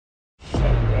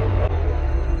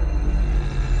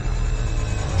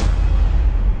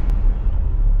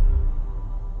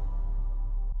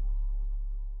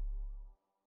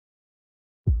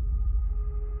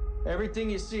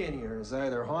Everything you see in here is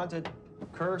either haunted,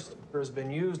 cursed, or has been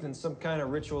used in some kind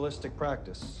of ritualistic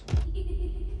practice.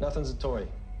 Nothing's a toy.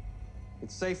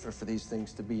 It's safer for these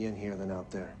things to be in here than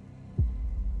out there.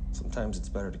 Sometimes it's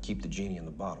better to keep the genie in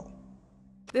the bottle.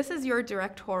 This is your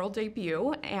directorial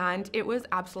debut, and it was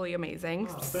absolutely amazing.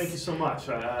 Oh, thank you so much.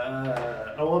 I'm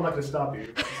not going to stop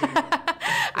you.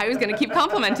 I was going to keep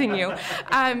complimenting you.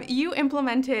 You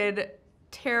implemented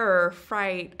terror,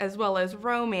 fright, as well as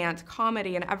romance,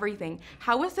 comedy, and everything.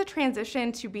 How was the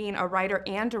transition to being a writer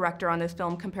and director on this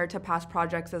film compared to past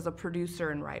projects as a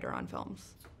producer and writer on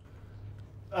films?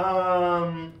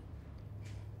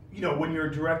 You know, when you're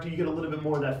a director, you get a little bit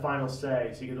more of that final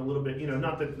say. So you get a little bit, you know,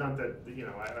 not that you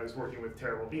know, I was working with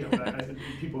terrible, you know,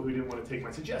 people who didn't want to take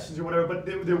my suggestions or whatever. But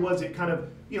there was it kind of,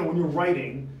 you know, when you're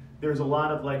writing, there's a lot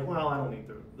of like, well, I don't need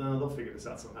to. They'll figure this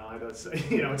out somehow.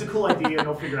 You know, it's a cool idea, and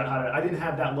they'll figure out how to. I didn't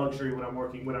have that luxury when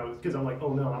because I'm like,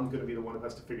 oh no, I'm going to be the one who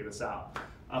has to figure this out.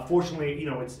 Fortunately, you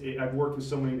know, I've worked with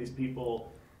so many of these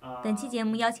people. 本期节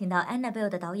目邀请到 Annabelle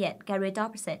的导演 Gary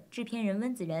Dauberman、制片人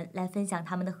温子仁来分享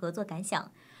他们的合作感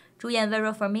想。主演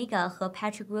Vera Farmiga 和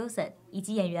Patrick Wilson 以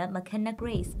及演员 Mckenna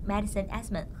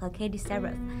Grace、Madison、Iseman 和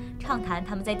Sarife 畅谈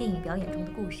他们在电影表演中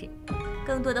的故事。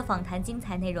更多的访谈精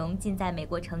彩内容尽在美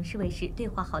国城市卫视对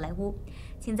话好莱坞，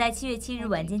请在7月7日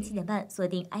晚间7点半锁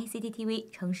定 ICT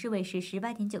TV 城市卫视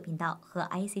18.9频道和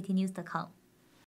ICTnews.com。